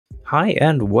Hi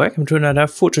and welcome to another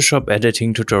Photoshop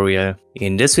editing tutorial.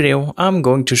 In this video I'm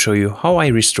going to show you how I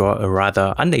restore a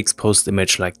rather underexposed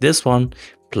image like this one,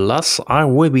 plus I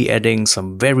will be adding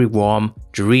some very warm,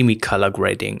 dreamy color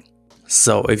grading.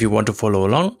 So if you want to follow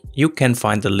along, you can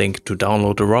find the link to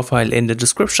download the raw file in the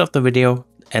description of the video,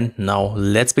 and now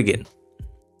let's begin.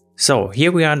 So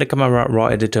here we are in the Camera Raw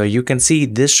editor. You can see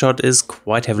this shot is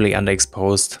quite heavily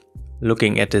underexposed.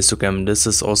 Looking at the histogram, this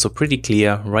is also pretty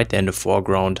clear right there in the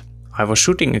foreground. I was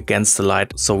shooting against the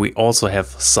light, so we also have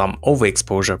some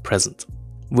overexposure present.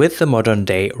 With the modern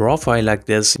day RAW file like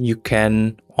this, you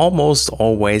can almost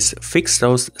always fix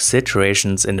those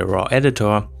situations in the RAW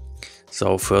editor.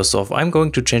 So first off, I'm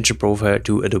going to change the profile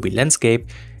to Adobe Landscape.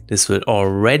 This will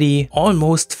already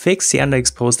almost fix the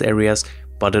underexposed areas,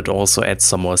 but it also adds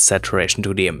some more saturation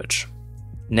to the image.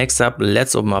 Next up,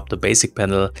 let's open up the basic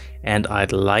panel, and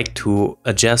I'd like to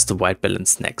adjust the white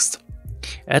balance next.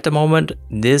 At the moment,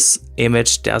 this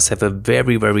image does have a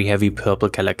very heavy purple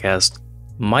color cast.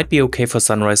 Might be okay for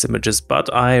sunrise images,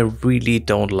 but I really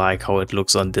don't like how it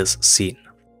looks on this scene.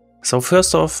 So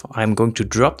first off, I'm going to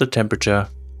drop the temperature,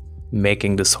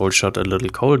 making this whole shot a little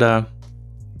colder.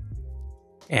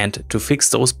 And to fix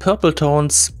those purple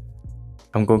tones,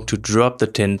 I'm going to drop the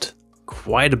tint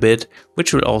quite a bit,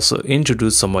 which will also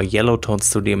introduce some more yellow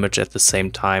tones to the image at the same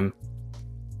time.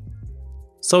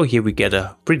 So here we get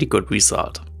a pretty good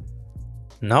result.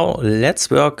 Now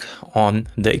let's work on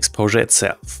the exposure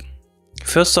itself.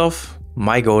 First off,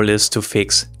 my goal is to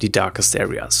fix the darkest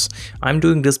areas. I'm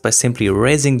doing this by simply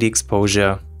raising the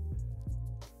exposure,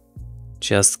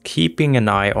 just keeping an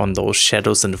eye on those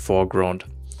shadows in the foreground.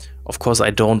 Of course, I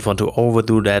don't want to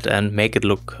overdo that and make it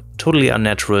look totally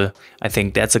unnatural. I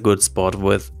think that's a good spot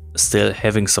with still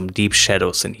having some deep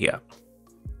shadows in here.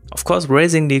 Of course,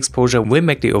 raising the exposure will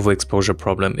make the overexposure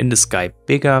problem in the sky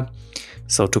bigger.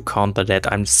 So to counter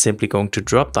that, I'm simply going to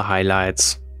drop the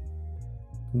highlights,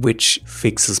 which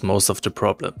fixes most of the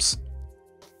problems.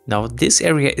 Now this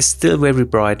area is still very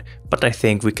bright, but I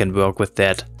think we can work with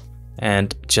that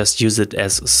and just use it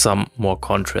as some more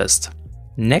contrast.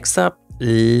 Next up,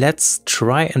 let's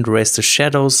try and raise the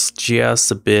shadows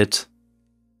just a bit,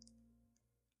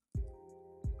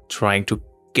 trying to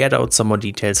get out some more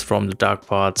details from the dark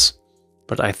parts,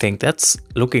 but I think that's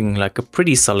looking like a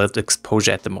pretty solid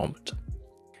exposure at the moment.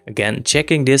 Again,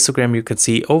 checking the histogram, you can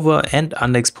see over and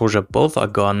underexposure both are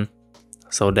gone,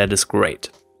 so that is great.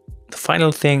 The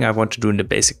final thing I want to do in the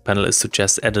basic panel is to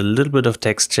just add a little bit of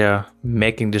texture,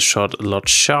 making the shot a lot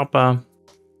sharper.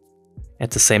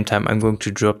 At the same time, I'm going to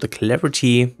drop the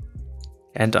clarity,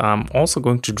 and I'm also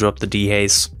going to drop the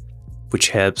dehaze, which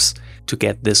helps to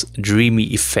get this dreamy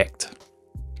effect.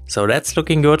 So that's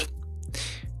looking good.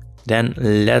 Then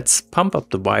let's pump up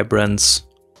the vibrance.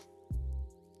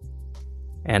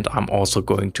 And I'm also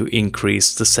going to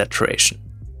increase the saturation.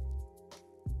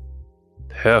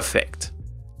 Perfect.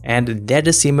 And that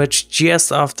is the image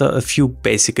just after a few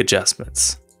basic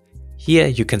adjustments. Here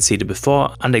you can see the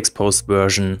before underexposed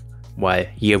version, while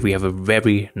here we have a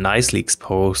very nicely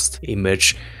exposed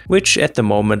image, which at the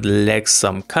moment lacks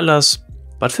some colors.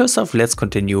 But first off, let's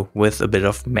continue with a bit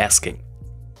of masking.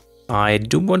 I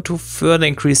do want to further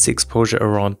increase the exposure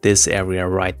around this area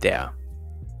right there.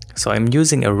 So I'm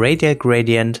using a radial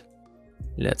gradient.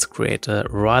 Let's create a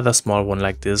rather small one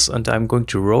like this, and I'm going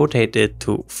to rotate it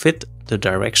to fit the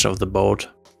direction of the boat.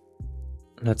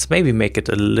 Let's maybe make it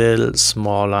a little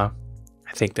smaller.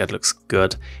 I think that looks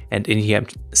good. And in here I'm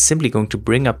simply going to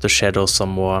bring up the shadows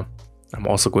some more. I'm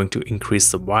also going to increase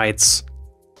the whites.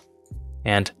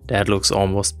 And that looks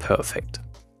almost perfect.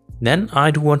 Then I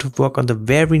do want to work on the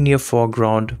very near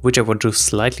foreground, which I want to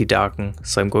slightly darken.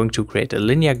 So I'm going to create a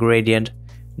linear gradient,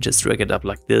 just drag it up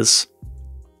like this.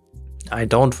 I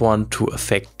don't want to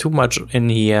affect too much in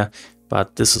here,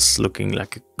 but this is looking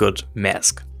like a good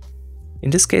mask.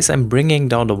 In this case, I'm bringing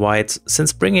down the whites,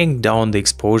 since bringing down the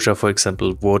exposure, for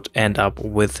example, would end up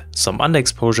with some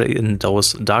underexposure in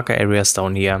those darker areas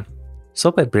down here. So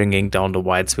by bringing down the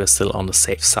whites, we're still on the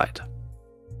safe side.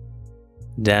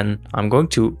 Then I'm going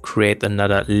to create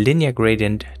another linear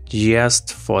gradient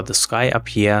just for the sky up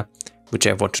here, which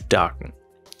I want to darken.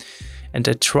 And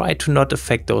I try to not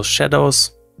affect those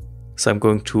shadows. So I'm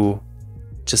going to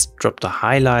just drop the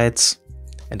highlights,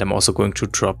 and I'm also going to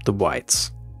drop the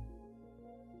whites.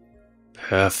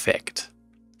 Perfect.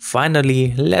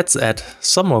 Finally, let's add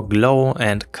some more glow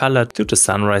and color to the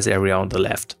sunrise area on the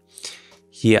left.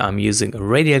 Here I'm using a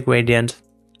radial gradient,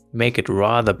 make it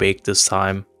rather big this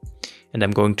time. And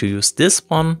I'm going to use this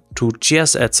one to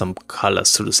just add some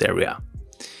colors to this area.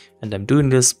 And I'm doing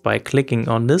this by clicking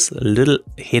on this little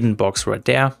hidden box right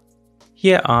there.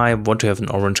 Here I want to have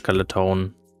an orange color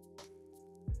tone.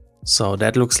 So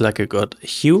that looks like a good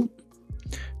hue.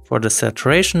 For the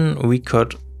saturation, we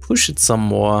could push it some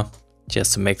more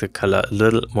just to make the color a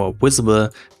little more visible,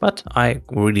 but I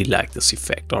really like this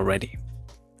effect already.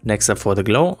 Next up for the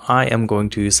glow, I am going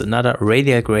to use another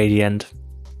radial gradient.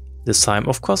 This time,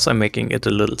 of course, I'm making it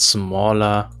a little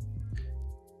smaller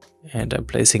and I'm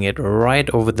placing it right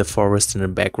over the forest in the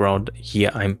background.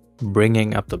 Here I'm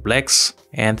bringing up the blacks,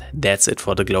 and that's it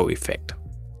for the glow effect.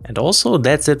 And also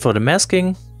that's it for the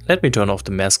masking. Let me turn off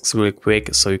the masks real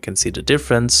quick so you can see the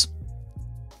difference.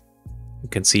 You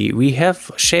can see we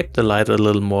have shaped the light a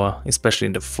little more, especially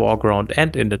in the foreground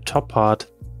and in the top part,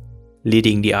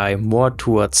 leading the eye more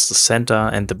towards the center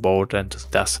and the boat, and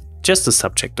thus just the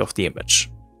subject of the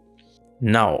image.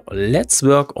 Now let's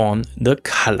work on the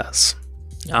colors.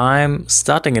 I'm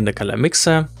starting in the color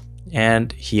mixer,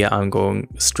 and here I'm going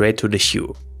straight to the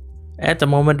hue. At the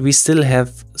moment we still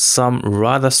have some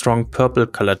rather strong purple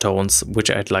color tones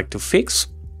which I'd like to fix,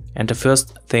 and the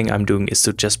first thing I'm doing is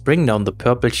to just bring down the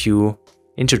purple hue,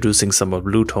 introducing some more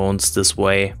blue tones this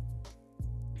way.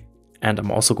 And I'm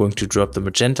also going to drop the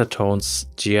magenta tones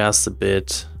just a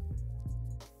bit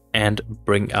and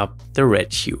bring up the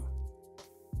red hue.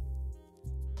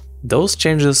 Those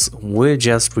changes will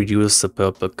just reduce the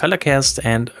purple color cast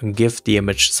and give the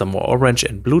image some more orange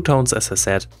and blue tones, as I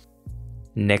said.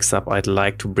 Next up, I'd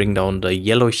like to bring down the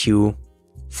yellow hue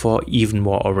for even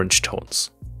more orange tones.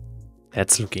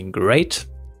 That's looking great.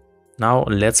 Now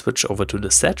let's switch over to the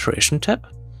saturation tab.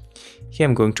 Here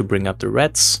I'm going to bring up the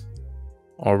reds,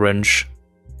 orange,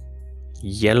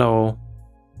 yellow,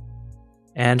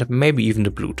 and maybe even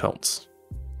the blue tones.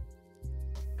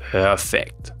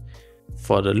 Perfect.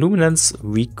 For the luminance,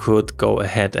 we could go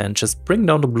ahead and just bring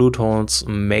down the blue tones,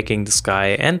 making the sky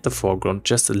and the foreground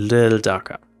just a little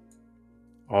darker.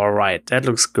 Alright, that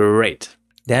looks great.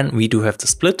 Then we do have the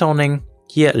split toning.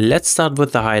 Here, let's start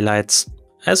with the highlights.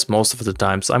 As most of the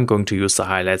times, I'm going to use the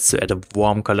highlights to add a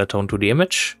warm color tone to the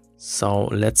image. So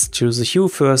let's choose a hue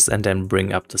first and then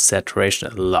bring up the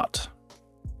saturation a lot.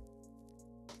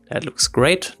 That looks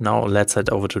great. Now let's head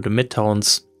over to the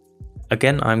midtones.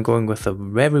 Again, I'm going with a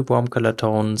very warm color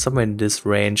tone, somewhere in this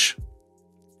range,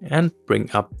 and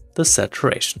bring up the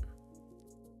saturation.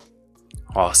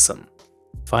 Awesome.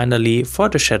 Finally, for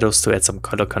the shadows, to add some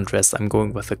color contrast, I'm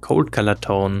going with a cold color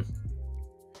tone,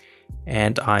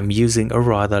 and I'm using a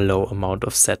rather low amount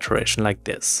of saturation like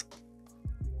this.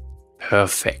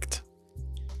 Perfect.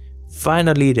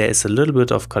 Finally, there is a little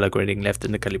bit of color grading left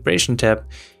in the calibration tab.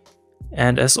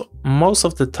 And as most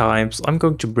of the times, I'm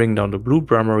going to bring down the blue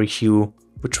primary hue,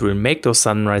 which will make those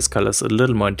sunrise colors a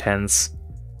little more intense.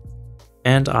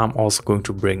 And I'm also going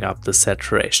to bring up the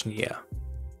saturation here.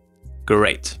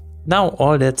 Great. Now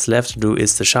all that's left to do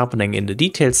is the sharpening in the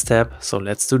details tab. So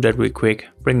let's do that real quick.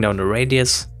 Bring down the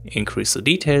radius, increase the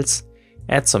details,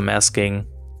 add some masking.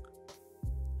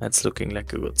 That's looking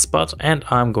like a good spot. And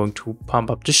I'm going to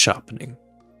pump up the sharpening.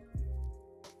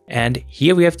 And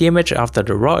here we have the image after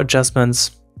the raw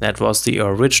adjustments. That was the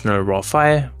original raw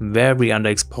file, very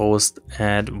underexposed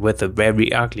and with a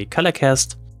very ugly color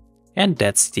cast. And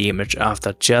that's the image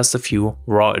after just a few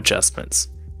raw adjustments.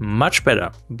 Much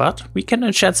better, but we can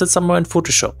enhance it some more in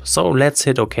Photoshop. So let's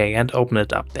hit OK and open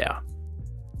it up there.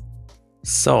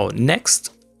 So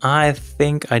next, I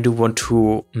think I do want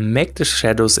to make the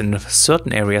shadows in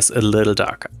certain areas a little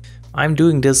darker. I'm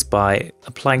doing this by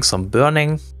applying some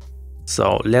burning.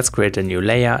 So let's create a new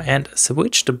layer and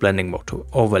switch the blending mode to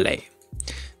overlay.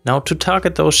 Now to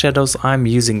target those shadows, I'm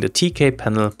using the TK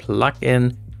panel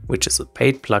plugin, which is a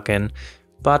paid plugin,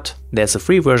 but there's a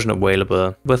free version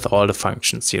available with all the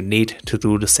functions you need to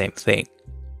do the same thing.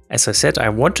 As I said, I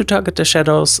want to target the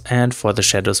shadows, and for the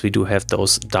shadows we do have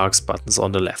those darks buttons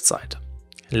on the left side.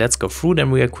 Let's go through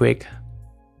them real quick.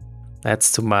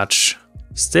 That's too much,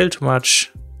 still too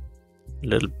much. A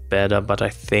little better, but I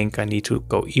think I need to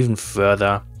go even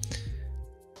further.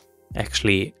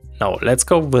 Actually, no, let's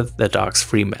go with the darks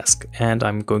free mask, and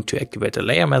I'm going to activate the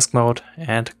layer mask mode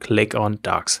and click on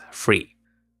darks free.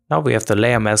 Now we have the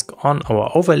layer mask on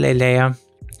our overlay layer,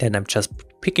 and I'm just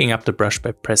picking up the brush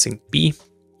by pressing B.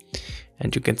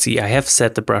 And you can see I have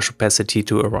set the brush opacity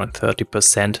to around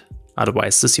 30%,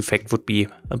 otherwise this effect would be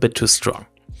a bit too strong.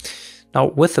 Now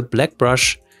with the black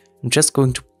brush, I'm just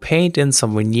going to paint in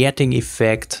some vignetting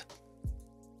effect,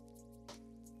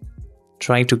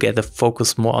 trying to get the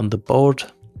focus more on the boat.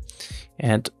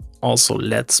 And also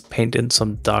let's paint in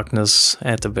some darkness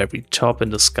at the very top in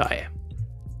the sky.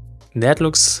 That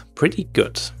looks pretty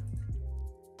good.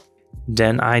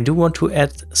 Then I do want to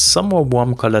add some more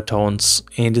warm color tones.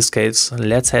 In this case,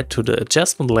 let's head to the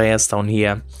adjustment layers down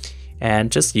here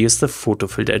and just use the photo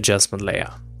filter adjustment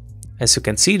layer. As you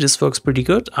can see, this works pretty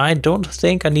good. I don't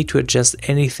think I need to adjust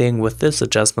anything with this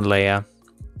adjustment layer.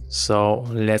 So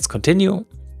let's continue.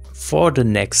 For the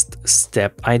next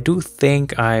step, I do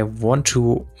think I want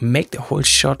to make the whole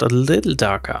shot a little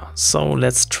darker. So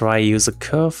let's try use a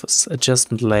curves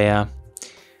adjustment layer.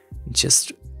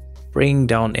 Just bring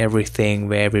down everything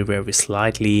very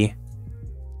slightly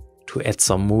to add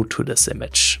some mood to this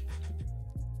image.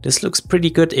 This looks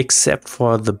pretty good except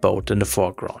for the boat in the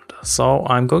foreground. So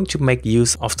I'm going to make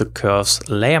use of the curves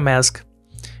layer mask,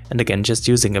 and again just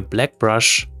using a black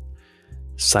brush.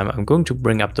 This time I'm going to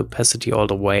bring up the opacity all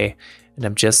the way, and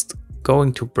I'm just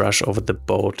going to brush over the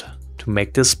boat to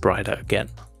make this brighter again.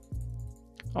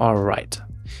 Alright,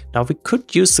 now we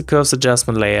could use the curves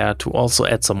adjustment layer to also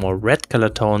add some more red color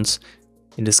tones.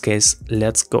 In this case,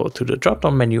 let's go to the drop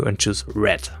down menu and choose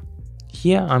red.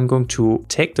 Here I'm going to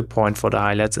take the point for the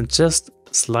highlights and just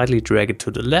slightly drag it to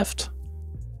the left,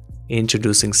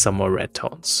 introducing some more red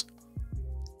tones.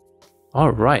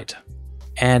 Alright,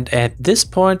 and at this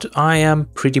point I am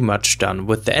pretty much done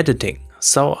with the editing.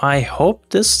 So I hope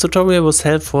this tutorial was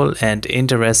helpful and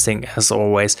interesting as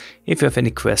always. If you have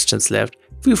any questions left,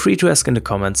 feel free to ask in the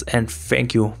comments, and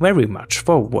thank you very much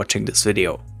for watching this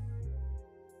video.